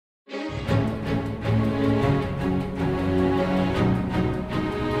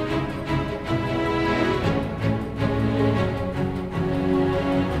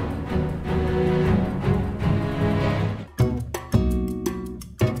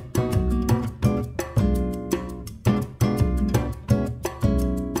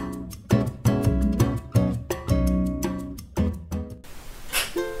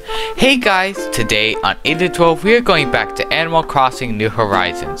Hey guys, today on Aden 12 we are going back to Animal Crossing New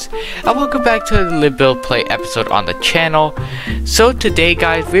Horizons. And welcome back to the Live Build Play episode on the channel. So today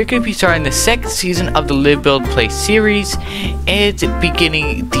guys, we're going to be starting the second season of the Live Build Play series and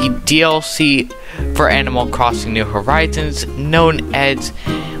beginning the DLC for Animal Crossing New Horizons known as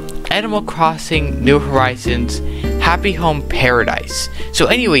Animal Crossing New Horizons Happy Home Paradise. So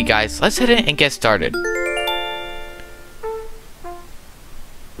anyway guys, let's head in and get started.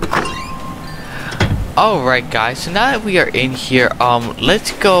 Alright guys, so now that we are in here,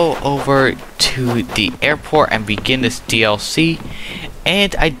 let's go over to the airport and begin this DLC.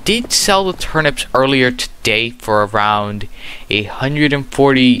 And I did sell the turnips earlier today for around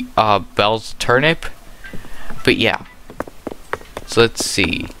 140 bells turnip. But yeah, so let's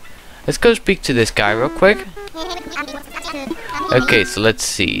see. Let's go speak to this guy real quick. Okay, so let's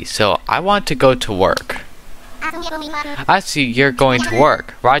see. So I want to go to work. I see you're going to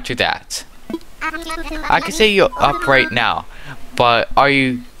work. Roger that. I can say you're up right now, but are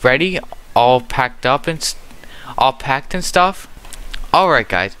you ready? All packed up and all packed and stuff? Alright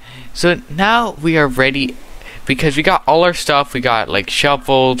guys, so now we are ready because we got all our stuff. We got like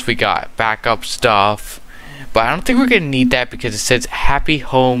shovels, we got backup stuff, but I don't think we're gonna need that because it says Happy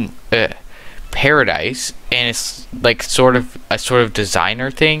Home Paradise and it's like sort of designer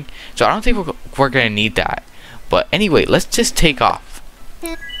thing, so I don't think we're gonna need that. But anyway, let's just take off.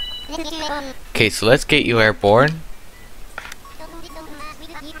 Okay, so let's get you airborne.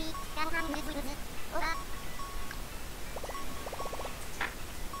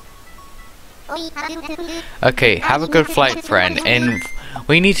 Okay, have a good flight, friend. And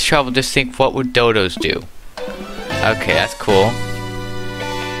we need to travel. Just think, what would dodos do? Okay, that's cool.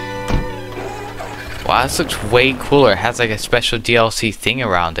 Wow, this looks way cooler. It has like a special DLC thing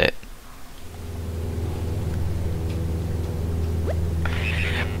around it.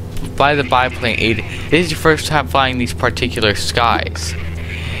 By the biplane, Aden, this is your first time flying these particular skies.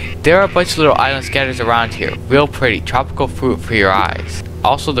 There are a bunch of little islands scattered around here. Real pretty. Tropical fruit for your eyes.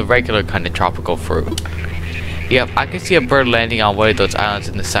 Also the regular kind of tropical fruit. Yep, I can see a bird landing on one of those islands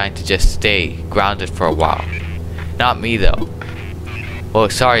and deciding to just stay grounded for a while. Not me though. Oh,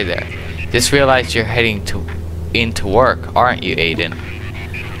 sorry there. Just realized you're heading into work, aren't you, Aden?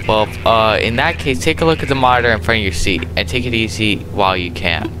 Well, in that case, take a look at the monitor in front of your seat and take it easy while you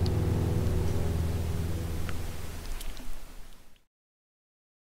can.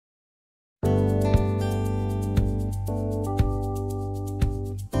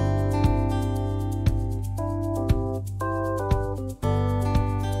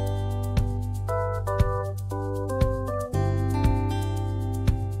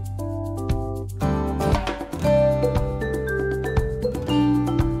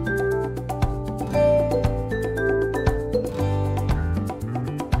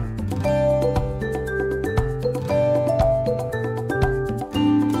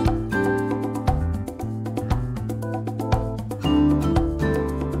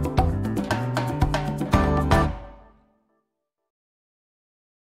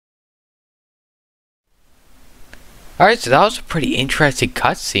 Alright, so that was a pretty interesting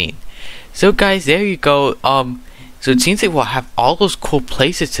cutscene. So guys, there you go. So it seems like we'll have all those cool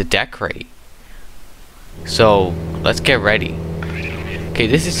places to decorate. So let's get ready. Okay,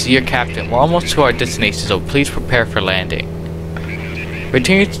 this is your captain. We're almost to our destination, so please prepare for landing.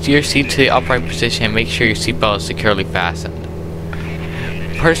 Return your seat to the upright position and make sure your seatbelt is securely fastened.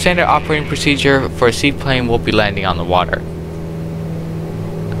 Per standard operating procedure, for a seaplane will be landing on the water.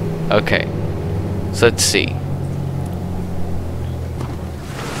 Okay, so let's see.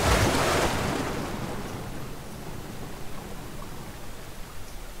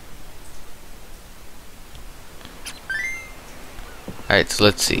 Alright, so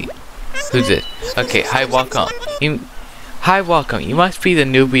let's see. Who's it? Okay, hi, welcome. Hi, welcome. You must be the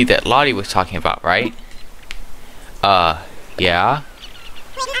newbie that Lottie was talking about, right? Yeah?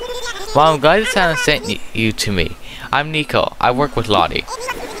 Well, I'm glad Santa sent you to me. I'm Nico. I work with Lottie.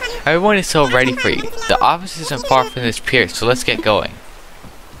 Everyone is so ready for you. The office isn't far from this pier, so let's get going.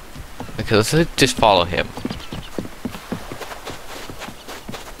 Okay, let's just follow him.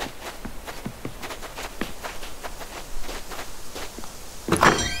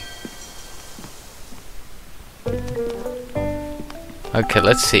 Okay,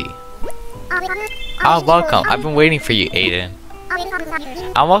 let's see. Oh, welcome. I've been waiting for you, Aden.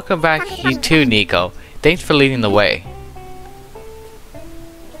 And welcome back you too, Nico. Thanks for leading the way.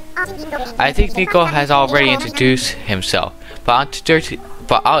 I think Nico has already introduced himself, but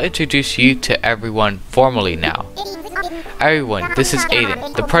I'll introduce you to everyone formally now. Everyone, this is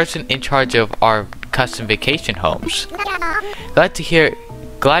Aden, the person in charge of our custom vacation homes. Glad to hear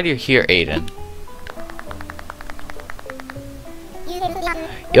glad you're here, Aden.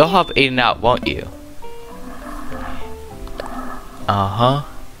 You'll help Aden out, won't you? Uh-huh.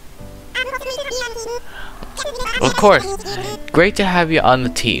 Of course. Great to have you on the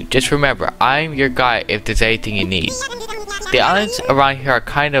team. Just remember, I'm your guy if there's anything you need. The islands around here are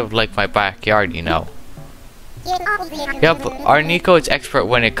kind of like my backyard, you know. Yep, our Nico is expert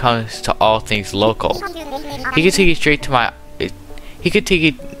when it comes to all things local. He can take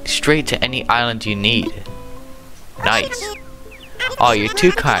you straight to any island you need. Nice. Oh, you're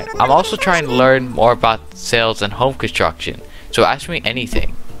too kind. I'm also trying to learn more about sales and home construction, so ask me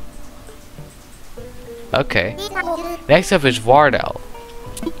anything. Okay. Next up is Wardell.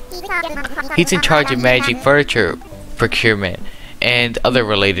 He's in charge of managing furniture procurement and other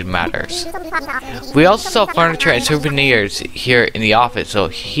related matters. We also sell furniture and souvenirs here in the office, so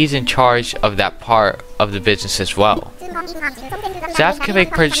he's in charge of that part of the business as well. Staff can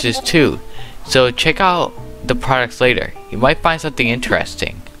make purchases too, so check out the products later. You might find something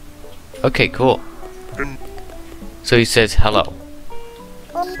interesting. Okay, cool. So he says hello.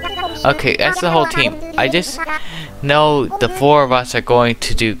 Okay, that's the whole team. I just know the four of us are going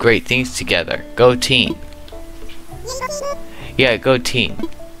to do great things together. Go team. Yeah, go team.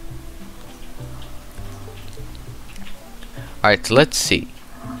 Alright, so let's see.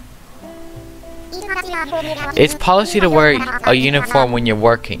 It's policy to wear a uniform when you're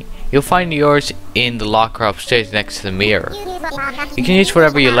working. You'll find yours in the locker upstairs next to the mirror. You can use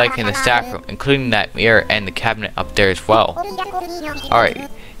whatever you like in the staff room, including that mirror and the cabinet up there as well. Alright,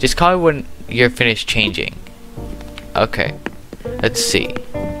 just call me when you're finished changing. Okay, let's see.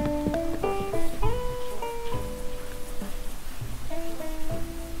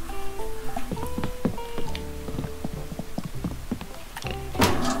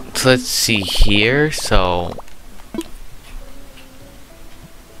 So let's see here, so...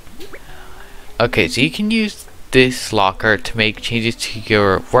 Okay, so you can use this locker to make changes to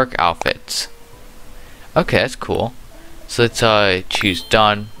your work outfits. Okay, that's cool. So let's choose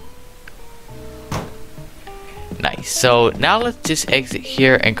done. Nice. So now let's just exit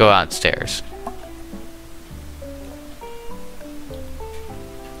here and go downstairs.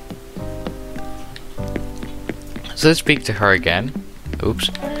 So let's speak to her again.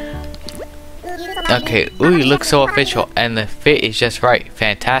 Oops. Okay, ooh, you look so official and the fit is just right.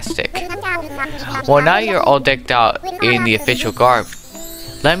 Fantastic. Well, now you're all decked out in the official garb.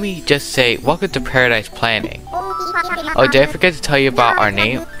 Let me just say, welcome to Paradise Planning. Oh, did I forget to tell you about our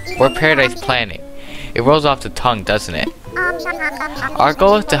name? We're Paradise Planning. It rolls off the tongue, doesn't it? Our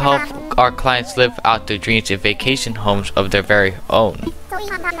goal is to help our clients live out their dreams in vacation homes of their very own.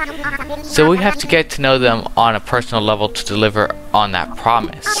 So we have to get to know them on a personal level to deliver on that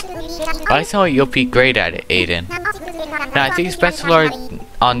promise. I know you'll be great at it, Aden. Now I think it's best to learn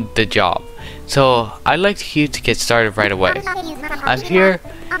on the job. So I'd like you to get started right away. I'm here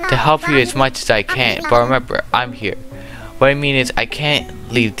to help you as much as I can, but remember, I'm here. What I mean is I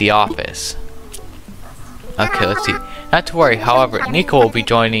can't leave the office. Okay, let's see. Not to worry, however, Nico will be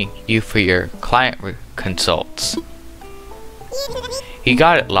joining you for your client consults. You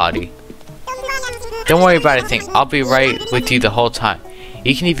got it, Lottie. Don't worry about a thing. I'll be right with you the whole time.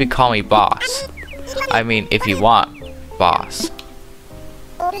 You can even call me boss. I mean, if you want, boss.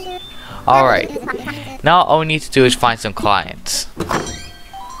 Alright. Now all we need to do is find some clients.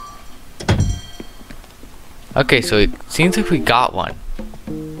 Okay, so it seems like we got one.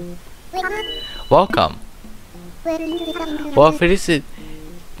 Welcome. Well, if it isn't...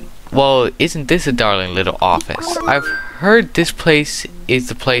 Well, isn't this a darling little office? I've heard this place is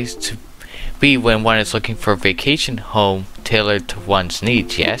the place to be when one is looking for a vacation home tailored to one's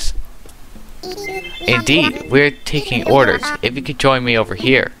needs, yes? Indeed, we're taking orders. If you could join me over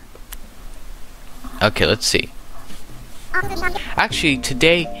here. Okay, let's see. Actually,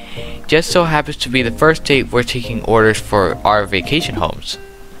 today just so happens to be the first day we're taking orders for our vacation homes.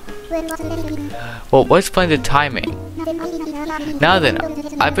 Well, what's explain the timing? Now then,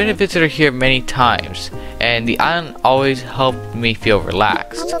 I've been a visitor here many times, and the island always helped me feel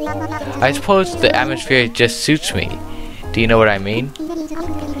relaxed. I suppose the atmosphere just suits me. Do you know what I mean?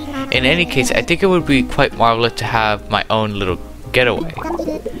 In any case, I think it would be quite marvelous to have my own little getaway.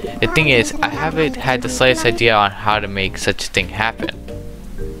 The thing is, I haven't had the slightest idea on how to make such a thing happen.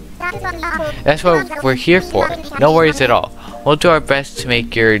 That's what we're here for. No worries at all. We'll do our best to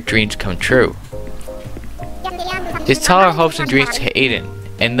make your dreams come true. Just tell our hopes and dreams to Aden,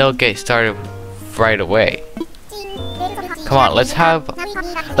 and they'll get started right away. Come on, let's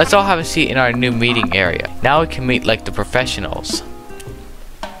all have a seat in our new meeting area. Now we can meet like the professionals.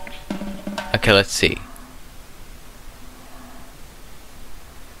 Okay, let's see.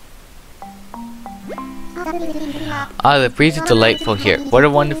 Ah, the breeze is delightful here. What a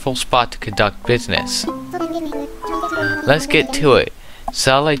wonderful spot to conduct business. Let's get to it.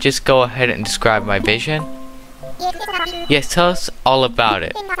 Shall I just go ahead and describe my vision? Yes, tell us all about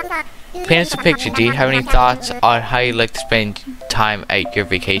it. Paint us a picture. Do you have any thoughts on how you like to spend time at your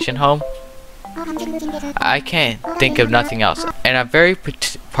vacation home? I can't think of nothing else, and I'm very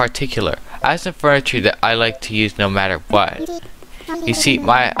particular. I have some furniture that I like to use no matter what. You see,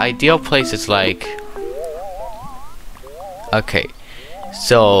 my ideal place is like... Okay,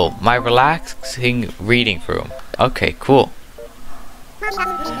 so my relaxing reading room. Okay, cool.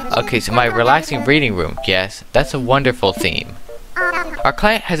 Okay, so my relaxing reading room. Yes, that's a wonderful theme. Our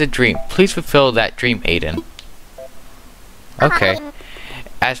client has a dream. Please fulfill that dream, Aden. Okay.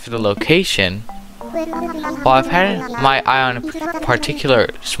 As for the location, well, I've had my eye on a particular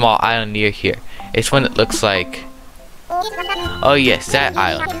small island near here. It's one that looks like... Oh yes, that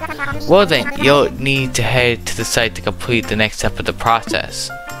island. Well then, you'll need to head to the site to complete the next step of the process.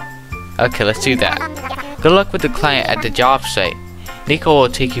 Okay, let's do that. Good luck with the client at the job site. Nico will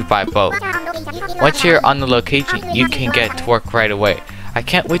take you by boat. Once you're on the location, you can get to work right away. I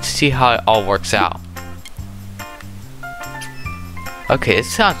can't wait to see how it all works out. Okay, it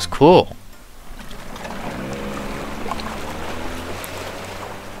sounds cool.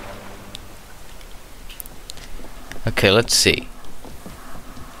 Okay, let's see.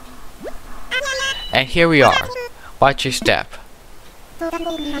 And here we are. Watch your step.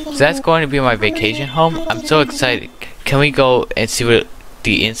 So that's going to be my vacation home. I'm so excited. Can we go and see what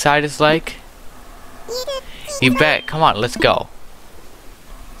the inside is like? You bet. Come on, let's go.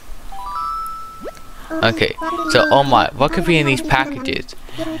 Okay, so oh my, what could be in these packages?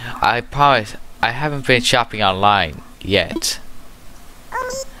 I promise, I haven't been shopping online yet.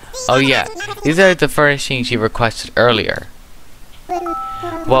 Oh yeah, these are the furnishings you requested earlier.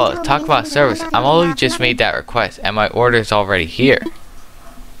 Well, talk about service. I'm only just made that request and my order is already here.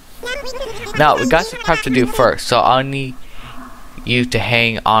 Now, we got some prep to do first, so I'll need you to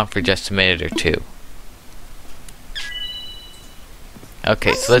hang on for just a minute or two.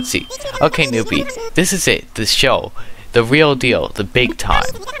 Okay, so let's see. Okay, newbie, this is it, the show. The real deal, the big time.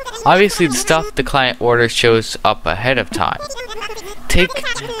 Obviously, the stuff the client orders shows up ahead of time. Take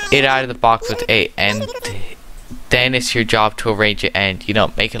it out of the box with A, and then it's your job to arrange it and, you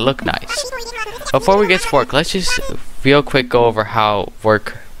know, make it look nice. Before we get to work, let's just real quick go over how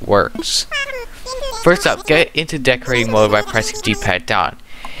work works. First up, get into decorating mode by pressing D-pad down.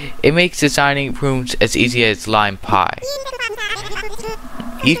 It makes designing rooms as easy as lime pie.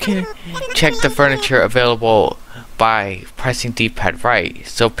 You can check the furniture available by pressing D-pad right,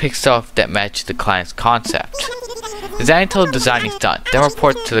 so pick stuff that matches the client's concept. Design until designing is done, then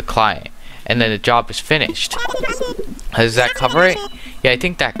report to the client, and then the job is finished. Does that cover it? Yeah, I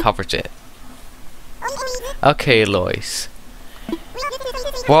think that covers it. Okay, Lois.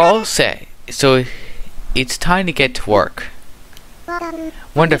 We're all set, so it's time to get to work.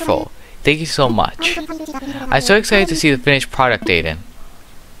 Wonderful. Thank you so much. I'm so excited to see the finished product, Aden.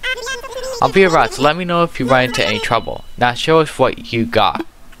 I'll be around, so let me know if you run into any trouble. Now show us what you got.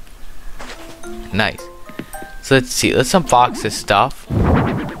 Nice. So let's see, let's unbox this stuff.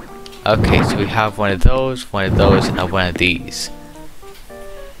 Okay, so we have one of those, and one of these.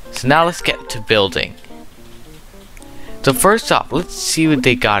 So now let's get to building. So first off, let's see what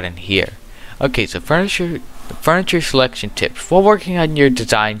they got in here. Okay, so furniture selection tips. While working on your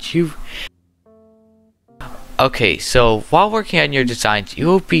designs, you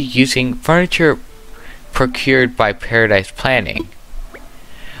will be using furniture procured by Paradise Planning.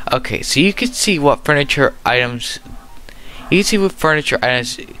 Okay, so you can see what furniture items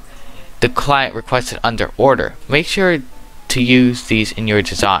the client requested under order. Make sure to use these in your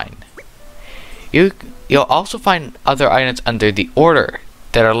design. You'll also find other items under the order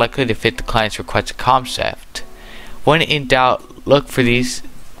that are likely to fit the client's requested concept. When in doubt, look to these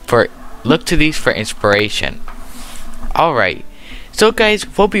for inspiration. Alright, so guys,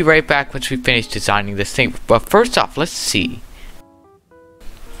 we'll be right back once we finish designing this thing. But first off, let's see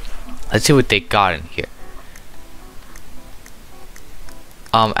what they got in here.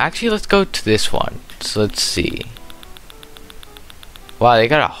 Actually, let's go to this one. So let's see. Wow, they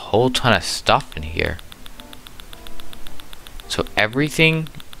got a whole ton of stuff in here. So everything,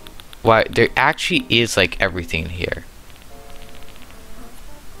 wow, there actually is like everything in here.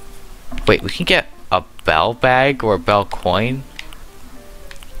 Wait, we can get a bell bag or a bell coin.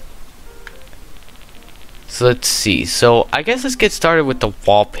 So let's see. So I guess let's get started with the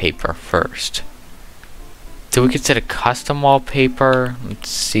wallpaper first. So we could set a custom wallpaper. Let's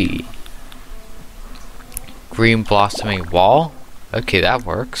see. Green blossoming wall. Okay, that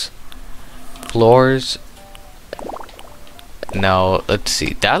works. Floors. No, let's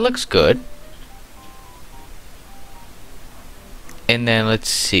see. That looks good. And then let's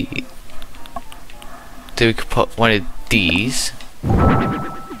see. Then we could put one of these.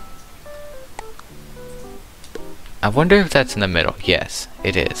 I wonder if that's in the middle. Yes,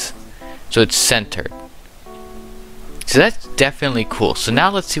 it is. So it's centered. So that's definitely cool. So now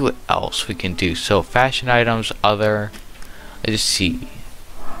let's see what else we can do. So fashion items, other. Let's see.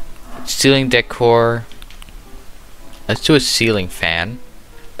 Ceiling decor. Let's do a ceiling fan.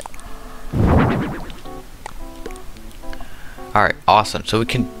 Alright, awesome. So we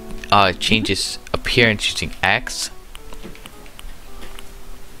can change its appearance using X.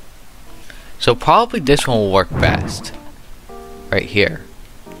 So probably this one will work best. Right here.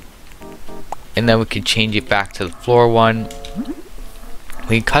 And then we can change it back to the floor one.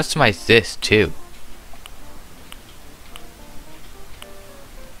 We can customize this too.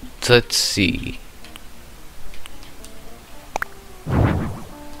 So let's see.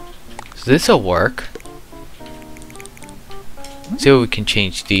 So this will work. Let's see what we can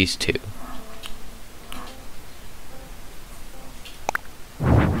change these to.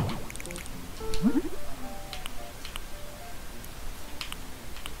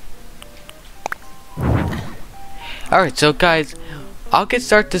 Alright, so guys, I'll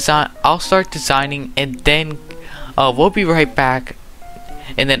start designing, and then we'll be right back,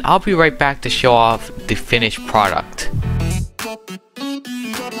 and then I'll be right back to show off the finished product.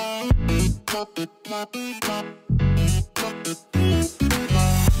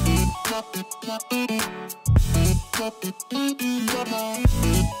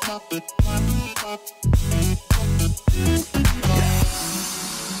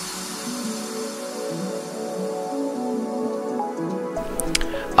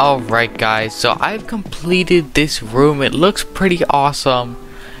 Alright guys, so I've completed this room. It looks pretty awesome,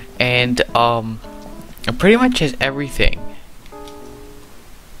 and it pretty much has everything.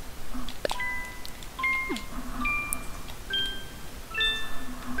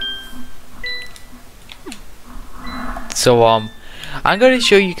 So I'm going to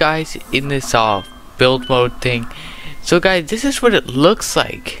show you guys in this build mode thing. So guys, this is what it looks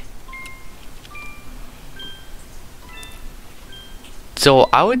like. So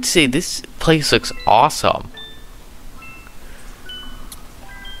I would say this place looks awesome.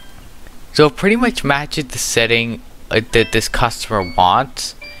 So it pretty much matches the setting that this customer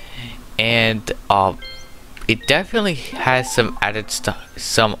wants, and it definitely has some added stuff,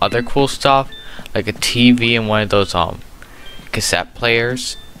 some other cool stuff, like a TV and one of those cassette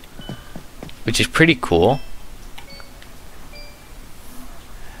players, which is pretty cool.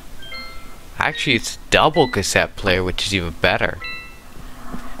 Actually, it's a double cassette player, which is even better.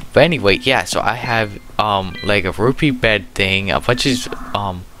 But anyway, yeah, so I have like a rupee bed thing, a bunch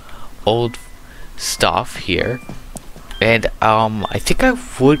of old stuff here, and I think I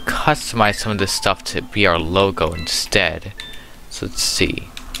would customize some of this stuff to be our logo instead. So let's see.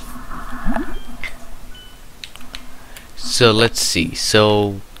 So let's see.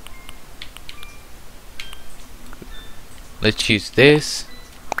 So let's use this.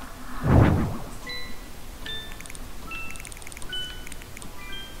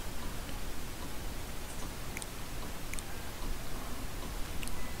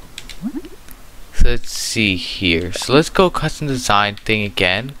 So let's see here. So let's go custom design thing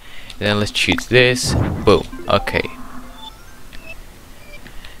again, and then let's choose this. Boom. Okay.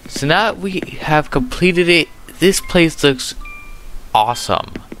 So now that we have completed it, this place looks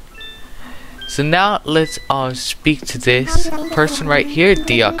awesome. So now let's speak to this person right here,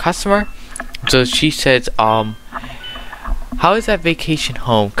 the customer. So she says, how is that vacation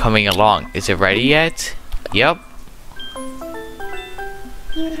home coming along? Is it ready yet? Yep.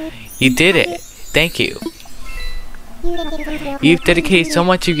 You did it. Thank you. You've dedicated so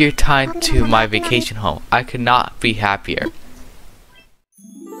much of your time to my vacation home. I could not be happier.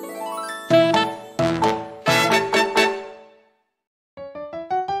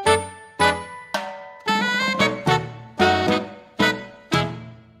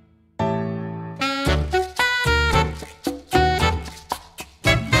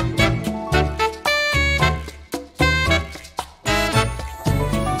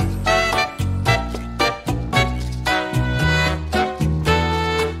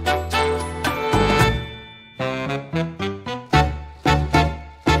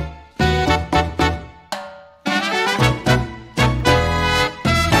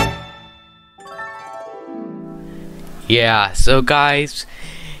 Yeah, so guys,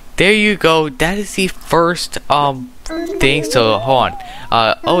 there you go. That is the first thing. So hold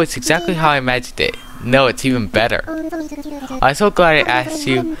on. Oh, it's exactly how I imagined it. No, it's even better. I'm so glad I asked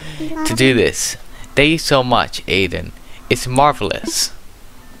you to do this. Thank you so much, Aden. It's marvelous.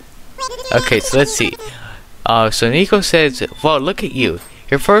 Okay, so let's see. So Nico says, well, look at you.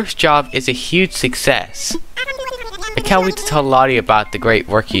 Your first job is a huge success. I can't wait to tell Lottie about the great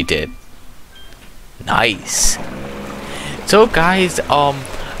work you did. Nice. So guys, I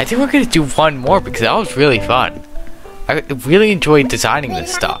think we're gonna do one more because that was really fun. I really enjoyed designing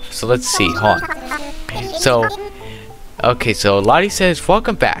this stuff. So let's see, hold on. So, okay, so Lottie says,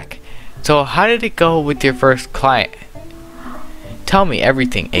 welcome back. So how did it go with your first client? Tell me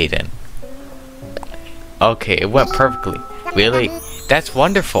everything, Aden. Okay, it went perfectly. Really? That's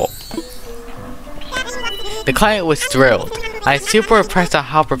wonderful. The client was thrilled. I'm super impressed on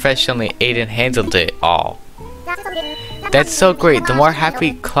how professionally Aden handled it all. That's so great. The more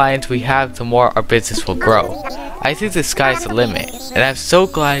happy clients we have, the more our business will grow. I think the sky's the limit, and I'm so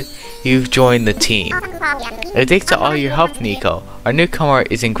glad you've joined the team. And thanks to all your help, Nico. Our newcomer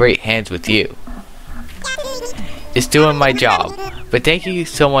is in great hands with you. It's doing my job, but thank you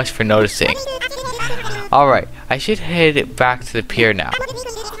so much for noticing. Alright, I should head back to the pier now.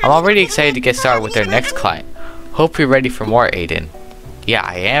 I'm already excited to get started with our next client. Hope you're ready for more, Aden. Yeah,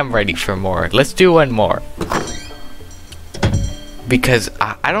 I am ready for more. Let's do one more. Because,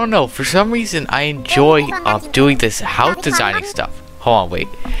 I don't know, for some reason I enjoy doing this house designing stuff. Hold on, wait.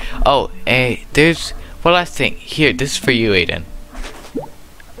 Oh, and there's one last thing. Here, this is for you, Aden.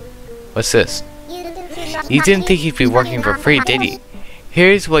 What's this? You didn't think you'd be working for free, did you?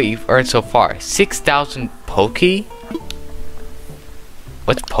 Here's what you've earned so far. 6,000 Poki?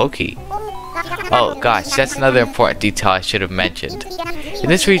 What's Poki? Oh gosh, that's another important detail I should have mentioned. In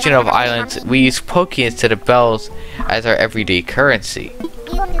this region of islands, we use Poki instead of bells as our everyday currency.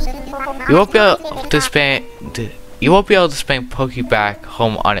 You won't be able to spend Poki back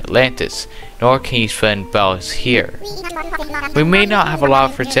home on Atlantis, nor can you spend bells here. We may not have a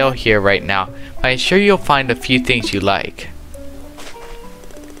lot for sale here right now, but I'm sure you'll find a few things you like.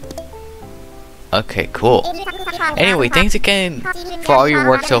 Okay, cool. Anyway, thanks again for all your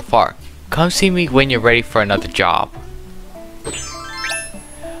work so far. Come see me when you're ready for another job.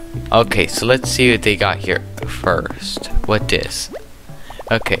 Okay, so let's see what they got here first. What this?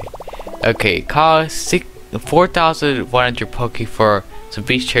 Okay, cost 4,100 Poki for some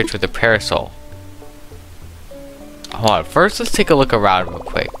beach chairs with a parasol. Hold on, first let's take a look around real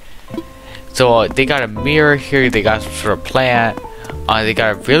quick. So they got a mirror here, they got some sort of plant, they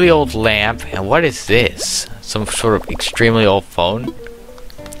got a really old lamp, and what is this? Some sort of extremely old phone?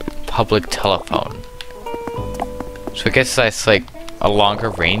 Public telephone. So I guess that's like a longer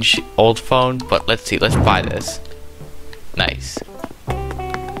range old phone, but let's see, let's buy this. Nice.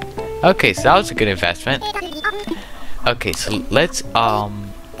 Okay, so that was a good investment. Okay, so let's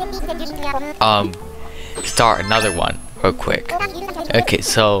start another one real quick. Okay,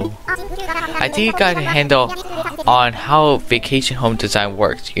 so I think you got a handle on how vacation home design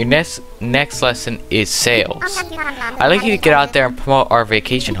works. Your next lesson is sales. I'd like you to get out there and promote our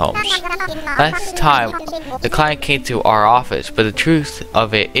vacation homes. Last time, the client came to our office, but the truth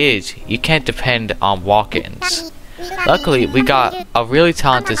of it is, you can't depend on walk-ins. Luckily, we got a really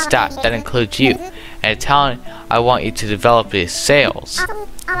talented staff that includes you, and the talent I want you to develop is sales.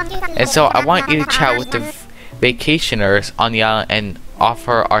 And so I want you to chat with the vacationers on the island and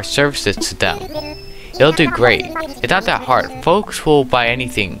offer our services to them. It'll do great. It's not that hard. Folks will buy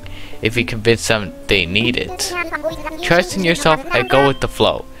anything if you convince them they need it. Trust in yourself and go with the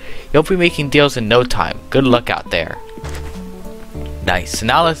flow. You'll be making deals in no time. Good luck out there. Nice. So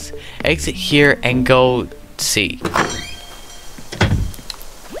now let's exit here and go see.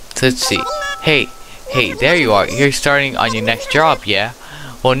 So let's see. Hey, there you are. You're starting on your next job, yeah?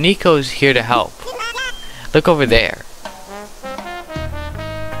 Well, Nico's here to help. Look over there.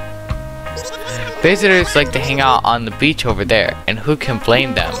 Visitors like to hang out on the beach over there, and who can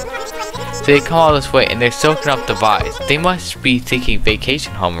blame them? So they come all this way and they're soaking up the vibes. They must be thinking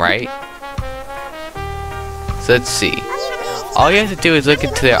vacation home, right? So let's see. All you have to do is look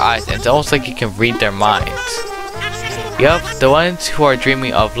into their eyes and it's almost like you can read their minds. Yup, the ones who are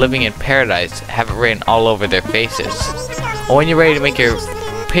dreaming of living in paradise have it written all over their faces. And when you're ready to make your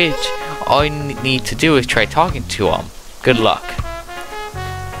pitch, all you need to do is try talking to them. Good luck.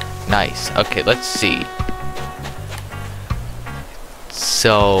 Nice. Okay, let's see.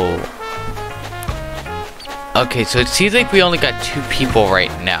 Okay, so it seems like we only got 2 people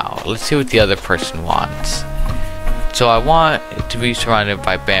right now. Let's see what the other person wants. So I want to be surrounded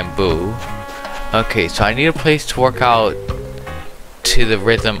by bamboo. Okay, so I need a place to work out to the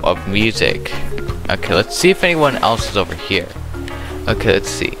rhythm of music. Okay, let's see if anyone else is over here. Okay, let's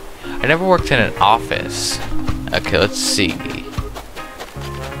see. I never worked in an office. Okay, let's see.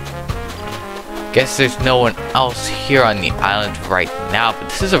 Guess there's no one else here on the island right now, but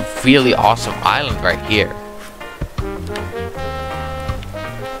this is a really awesome island right here.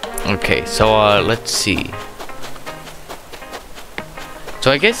 Okay, so let's see.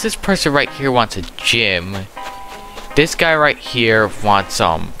 So I guess this person right here wants a gym. This guy right here wants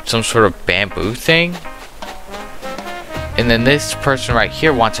some sort of bamboo thing. And then this person right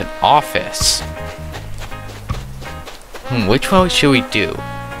here wants an office. Which one should we do?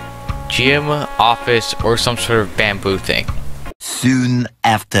 Gym, office, or some sort of bamboo thing? Soon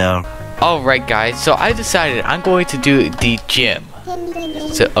after. Alright guys, so I decided I'm going to do the gym.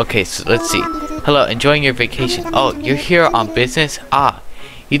 So okay, so let's see. Hello, enjoying your vacation. Oh, you're here on business? Ah,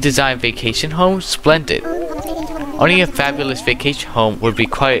 you design vacation homes? Splendid. Owning a fabulous vacation home would be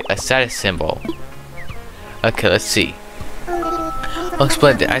quite a status symbol. Okay, let's see. Oh,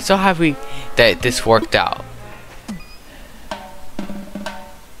 splendid. I'm so happy that this worked out.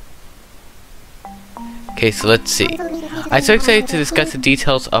 Okay, so let's see. I'm so excited to discuss the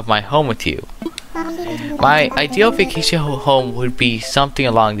details of my home with you. My ideal vacation home would be something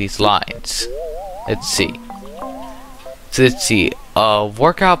along these lines. Let's see. So let's see. A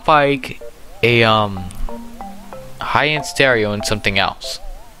workout bike, a high-end stereo, and something else.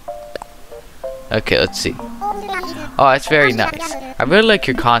 Okay, let's see. Oh, that's very nice. I really like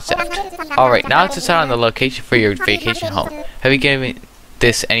your concept. Alright, now let's decide on the location for your vacation home. Have you given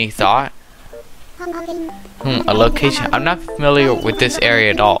this any thought? A location. I'm not familiar with this area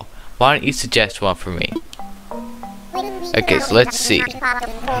at all. Why don't you suggest one for me? Okay, so let's see.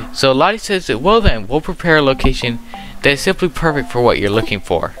 So Lottie says that, well then, we'll prepare a location that is simply perfect for what you're looking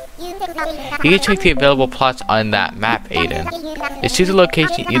for. You can check the available plots on that map, Aden. Just choose a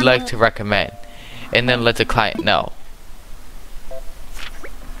location you'd like to recommend, and then let the client know.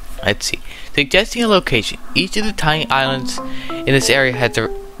 Let's see. Suggesting a location. Each of the tiny islands in this area has their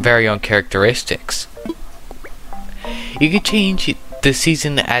very own characteristics. You can change the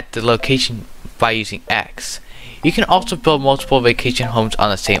season at the location by using X. You can also build multiple vacation homes on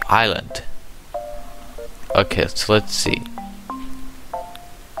the same island. Okay, so let's see.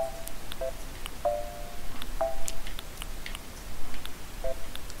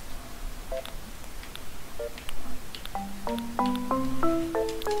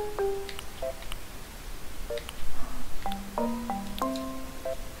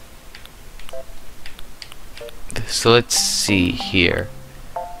 So let's see here.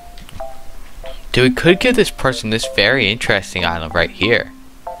 We could give this person this very interesting island right here.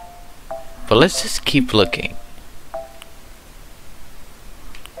 But let's just keep looking.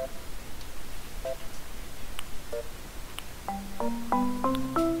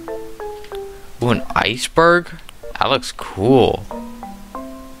 Ooh, an iceberg? That looks cool.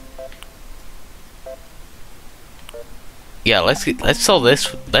 Yeah, let's sell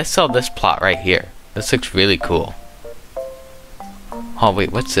this. Let's sell this plot right here. This looks really cool. Oh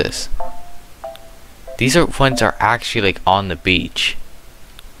wait, what's this? These ones are actually like on the beach.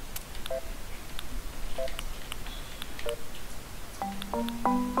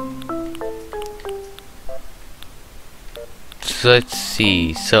 So let's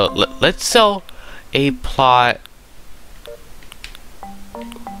see. So let's sell a plot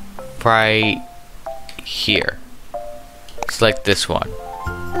right here. Select this one.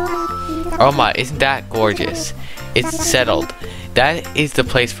 Oh my, isn't that gorgeous? It's settled. That is the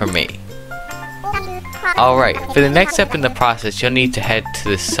place for me. Alright, for the next step in the process, you'll need to head to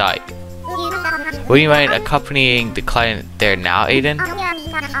the site. Would you mind accompanying the client there now, Aden?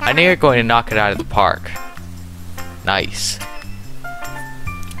 I know you're going to knock it out of the park. Nice.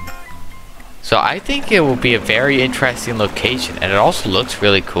 So I think it will be a very interesting location, and it also looks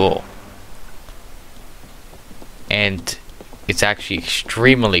really cool. And it's actually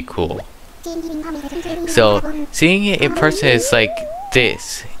extremely cool. So seeing it in person is like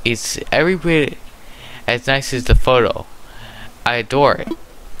this. It's every bit as nice as the photo. I adore it.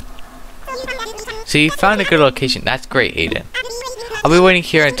 So you found a good location. That's great, Aden. I'll be waiting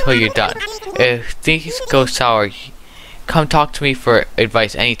here until you're done. If things go sour, come talk to me for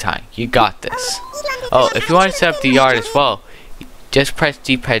advice anytime. You got this. Oh, if you want to set up the yard as well, just press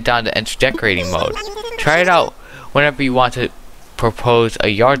D-pad down to enter decorating mode. Try it out whenever you want to propose a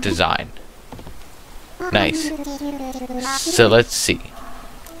yard design. Nice. So let's see.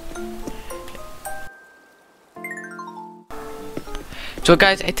 So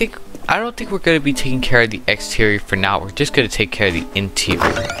guys, I don't think we're going to be taking care of the exterior for now. We're just going to take care of the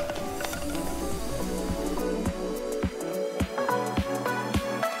interior.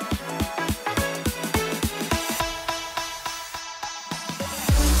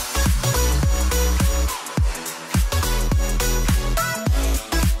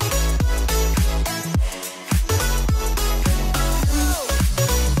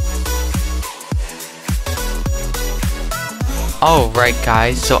 Alright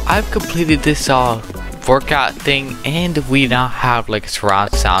guys, so I've completed this workout thing, and we now have like a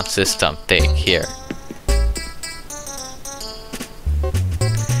surround sound system thing here.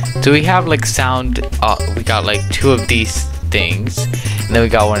 So we have like sound, we got like 2 of these things, and then we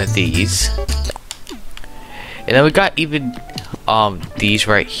got 1 of these. And then we got even these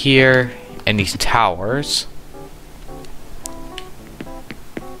right here, and these towers.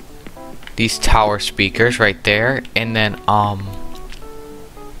 These tower speakers right there, and then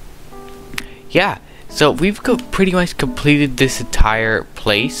yeah, so we've pretty much completed this entire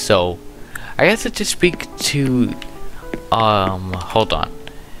place. So I guess let's just speak to hold on,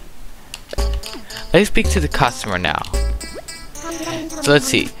 let's speak to the customer now. So let's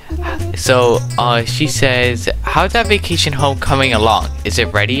see. So she says, how's that vacation home coming along? Is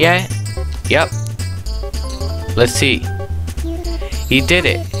it ready yet? Yep. Let's see. You did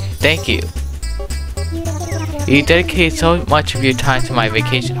it. Thank you. You dedicated so much of your time to my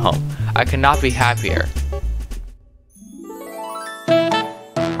vacation home. I could not be happier.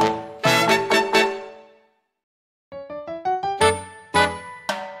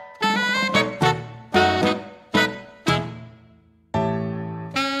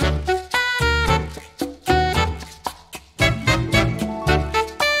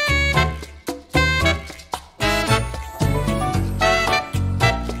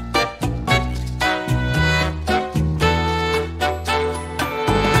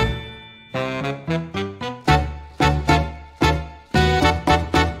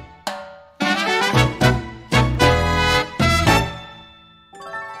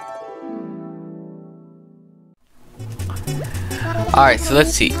 Alright, so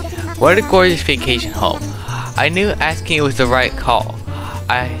let's see. What a gorgeous vacation home. I knew asking it was the right call.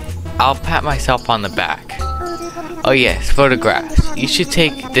 I'll pat myself on the back. Oh yes, photographs. You should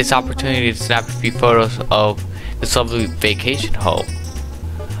take this opportunity to snap a few photos of this lovely vacation home.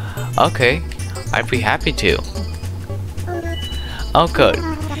 Okay, I'd be happy to. Oh good.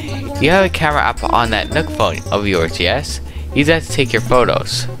 You have a camera app on that Nook phone of yours, yes? Use that to take your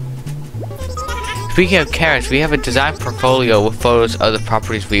photos. Speaking of cameras, we have a design portfolio with photos of the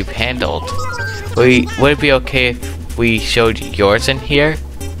properties we've handled. Would it be okay if we showed yours in here?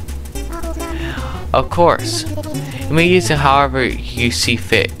 Of course. You may use it however you see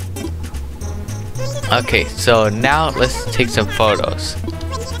fit. Okay, so now let's take some photos.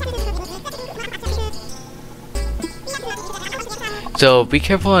 So be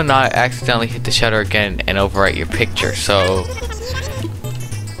careful and not accidentally hit the shutter again and overwrite your picture. So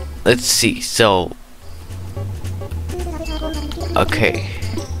let's see. So okay.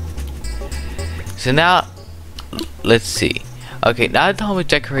 So now let's see. Okay, now that the home is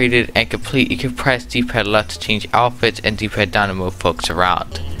decorated and complete, you can press D-pad left to change outfits and D-pad down to move folks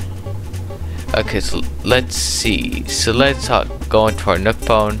around. Okay, so let's see. So let's go into our Nook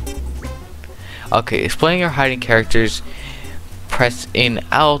phone. Okay, explaining or hiding characters. Press in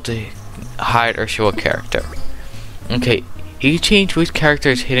L to hide or show a character. Okay, you can change which character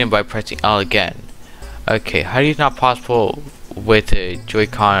is hidden by pressing L again. Okay, hiding is not possible with a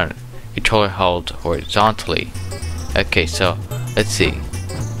Joy-Con controller held horizontally. Okay, so let's see.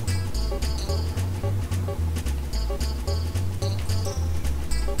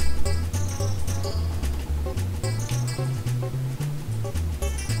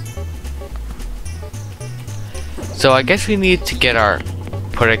 So I guess we need to get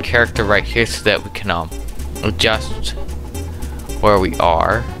put our character right here so that we can adjust where we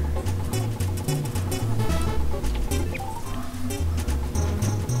are.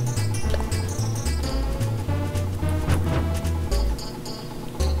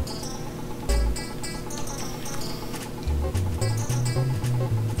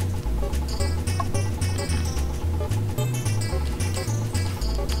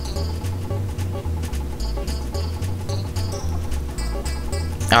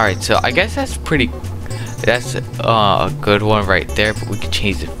 Alright, so I guess that's a good one right there, but we could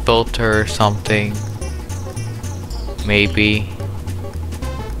change the filter or something. Maybe.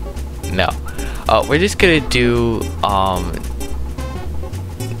 No. We're just gonna do,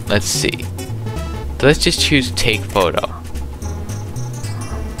 let's see. So let's just choose take photo.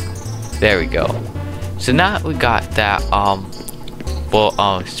 There we go. So now we got that,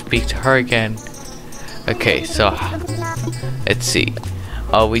 we'll, speak to her again. Okay, so, let's see.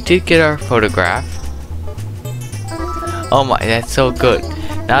 We did get our photograph. Oh my, that's so good.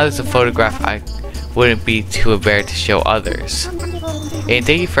 Now there's a photograph I wouldn't be too embarrassed to show others. And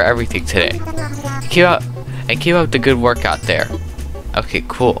thank you for everything today. Keep up the good work out there. Okay,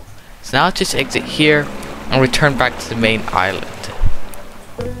 cool. So now let's just exit here and return back to the main island.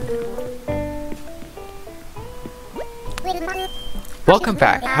 Welcome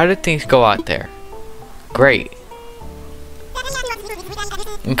back. How did things go out there? Great.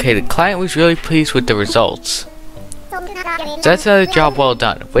 Okay, the client was really pleased with the results. That's another job well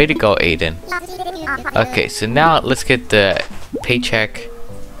done. Way to go, Aden. Okay, so now let's get the paycheck.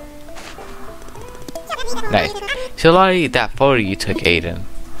 Nice. So Lottie, that photo you took, Aden.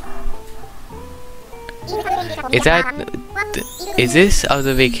 Is this of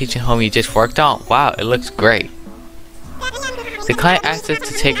the vacation home you just worked on? Wow, it looks great. The client asked us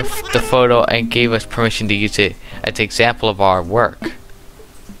to take the photo and gave us permission to use it as an example of our work.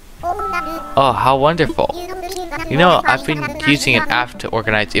 Oh, how wonderful. You know, I've been using an app to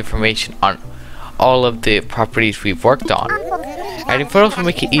organize information on all of the properties we've worked on. Adding photos will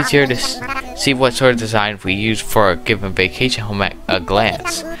make it easier to see what sort of design we use for a given vacation home at a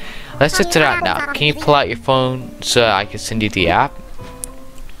glance. Let's test it out now. Can you pull out your phone so I can send you the app?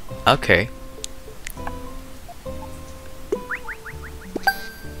 Okay.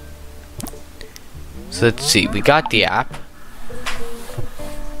 So let's see, we got the app.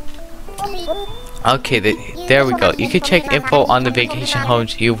 Okay, there we go. You can check info on the vacation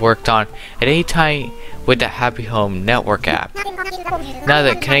homes you've worked on at any time with the Happy Home Network app. Now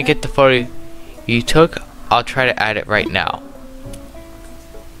then, can I get the photo you took? I'll try to add it right now.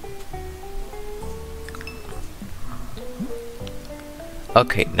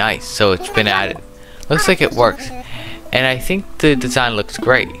 Okay, nice. So it's been added. Looks like it works. And I think the design looks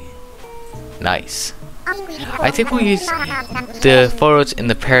great. Nice. I think we'll use the photos in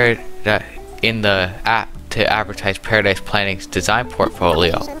the app to advertise Paradise Planning's design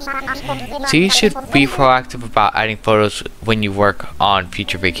portfolio. So you should be proactive about adding photos when you work on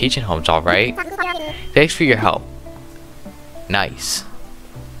future vacation homes, alright? Thanks for your help. Nice.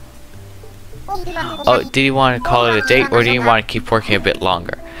 Oh, did you want to call it a date, or do you want to keep working a bit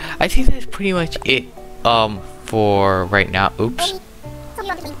longer? I think that's pretty much it for right now. Oops.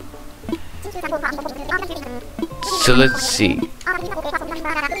 So let's see.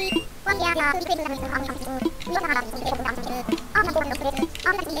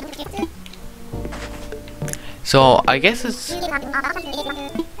 So I guess it's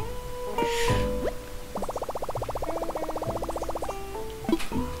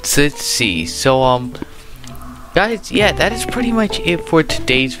let's see. So guys, yeah, that is pretty much it for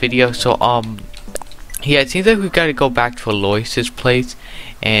today's video. So yeah, it seems like we've got to go back to Aloysius' place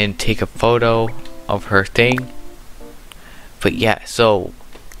and take a photo of her thing. But yeah, so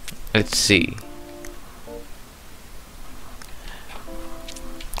let's see.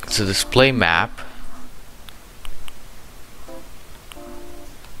 So display map.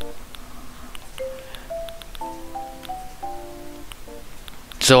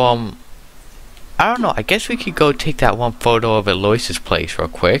 So I don't know, I guess we could go take that one photo of Aloysius' place real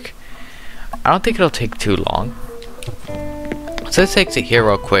quick. I don't think it'll take too long. So let's exit here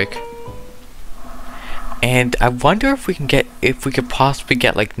real quick. And I wonder if we could possibly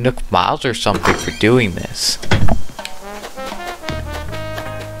get like Nook Miles or something for doing this.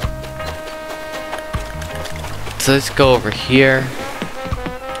 So let's go over here.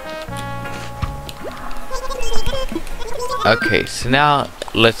 Okay, so now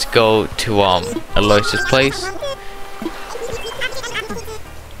let's go to Aloysius' place.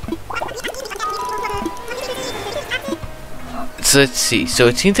 So let's see. So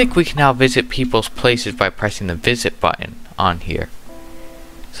it seems like we can now visit people's places by pressing the visit button on here.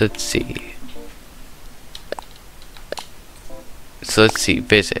 So let's see. So let's see,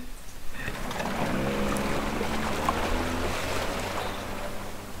 visit.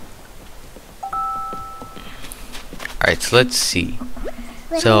 Alright, so let's see.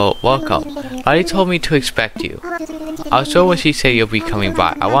 So, welcome. Lottie told me to expect you. I was so when she said you'll be coming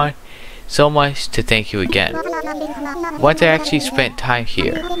by. I want so much to thank you again. Once I actually spent time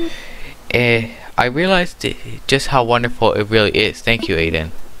here, I realized just how wonderful it really is. Thank you,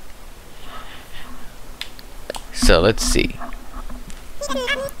 Aden. So, let's see.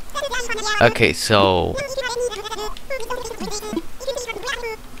 Okay, so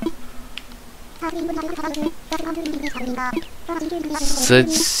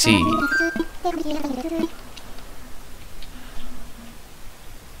let's see.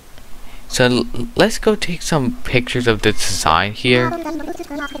 So let's go take some pictures of the design here.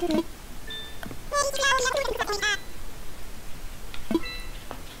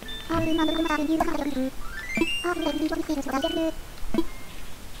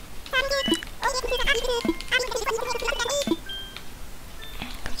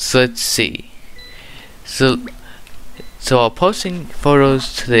 So let's see. So while posting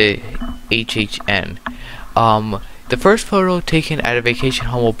photos to the HHN, the first photo taken at a vacation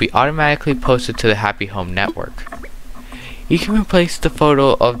home will be automatically posted to the Happy Home Network. You can replace the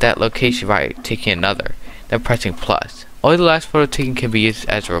photo of that location by taking another, then pressing plus. Only the last photo taken can be used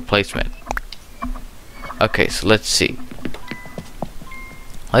as a replacement. Okay, so let's see.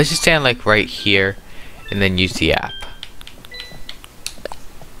 Let's just stand like right here and then use the app.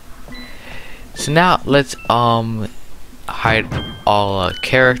 So now let's hide all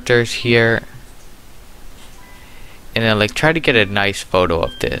characters here and then like try to get a nice photo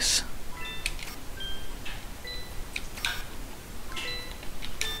of this.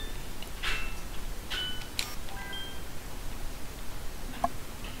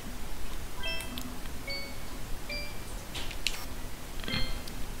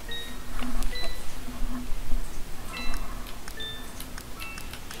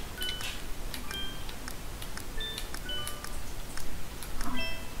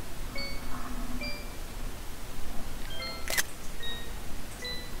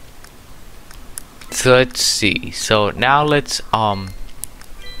 So let's see. So now let's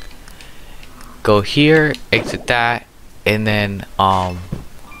go here, exit that, and then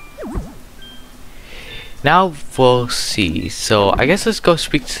now we'll see. So I guess let's go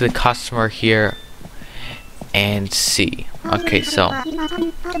speak to the customer here and see. Okay, so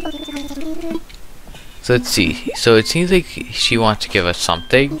let's see. So it seems like she wants to give us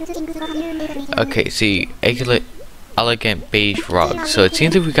something. Okay, see, elegant beige rug. So it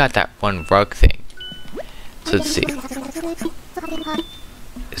seems like we got that one rug thing. So let's see.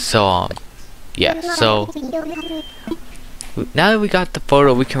 So yeah, so now that we got the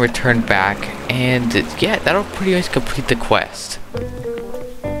photo, we can return back, and yeah, that'll pretty much complete the quest.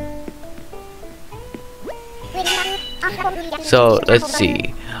 So let's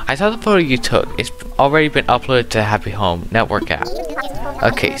see. I saw the photo you took. It's already been uploaded to Happy Home Network app.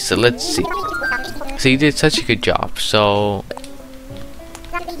 Okay, so let's see. So you did such a good job. So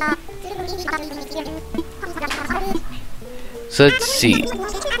let's see.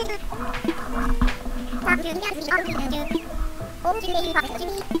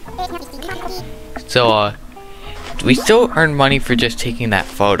 So we still earn money for just taking that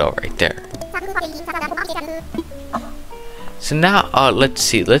photo right there. So now let's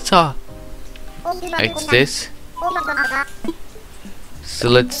see. Let's X this. So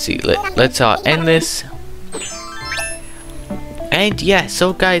let's see. Let's end this. And yeah,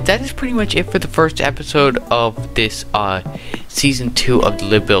 so guys, that is pretty much it for the first episode of this season 2 of the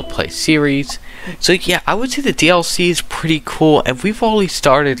Live Build Play series. So yeah, I would say the DLC is pretty cool, and we've only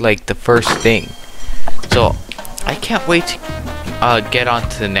started like the first thing. So I can't wait to get on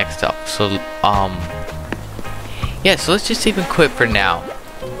to the next stuff. So yeah, so let's just save and quit for now.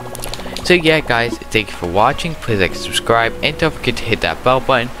 So yeah guys, thank you for watching. Please like and subscribe, and don't forget to hit that bell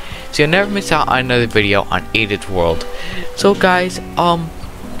button so you'll never miss out on another video on Aden's World. So guys,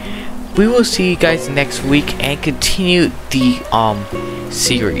 we will see you guys next week and continue the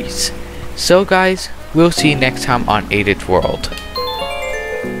series. So guys, we'll see you next time on Aden's World.